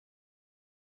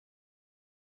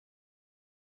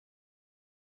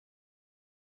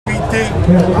D,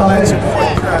 I'll let you before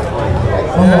you crack.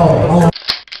 Yeah.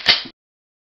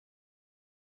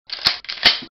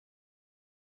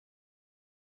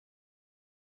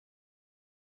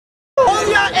 All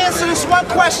y'all answer this one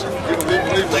question.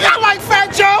 Y'all like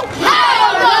Fat Joe?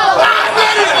 Hell no!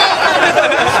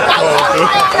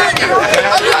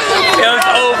 It's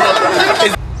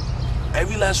over.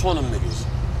 Every last one of them niggas.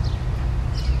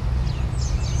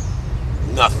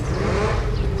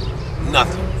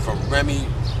 Nothing. From Remy,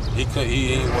 he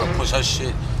didn't want to push her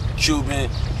shit. Cuban,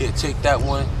 he'll take that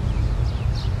one.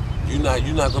 You're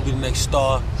not gonna be the next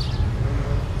star.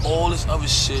 All this other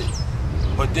shit.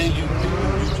 But then you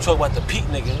talk about the Pete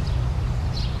nigga.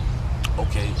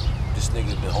 Okay, this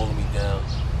nigga been holding me down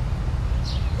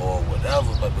or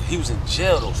whatever, but he was in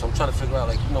jail though, so I'm trying to figure out,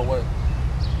 like, you know what?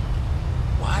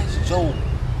 Why is Joe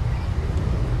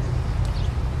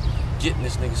getting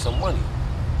this nigga some money?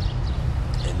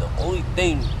 And the only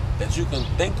thing that you can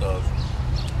think of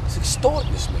is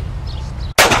extorting this nigga.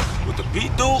 With the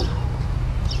Pete dude,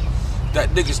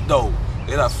 that niggas know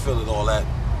they're not feeling all that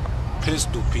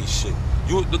pistol Pete shit.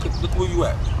 You look where you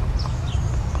at.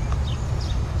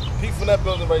 Pete from that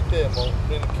building right there, Mo.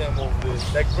 Bring the camera over there.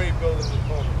 That gray building in the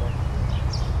corner, Mo.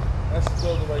 That's the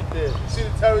building right there. You see the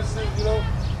terraces, you know?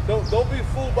 Don't be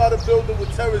fooled by the building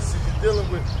with terraces. You're dealing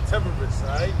with terrorists,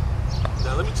 alright?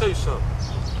 Now let me tell you something.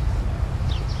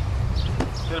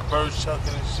 Hear the birds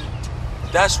chucking and shit.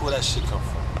 That's where that shit come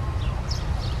from.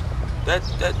 That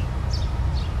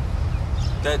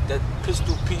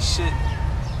pistol Pete shit.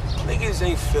 Niggas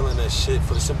ain't feeling that shit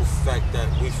for the simple fact that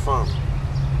we from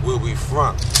where we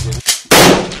from.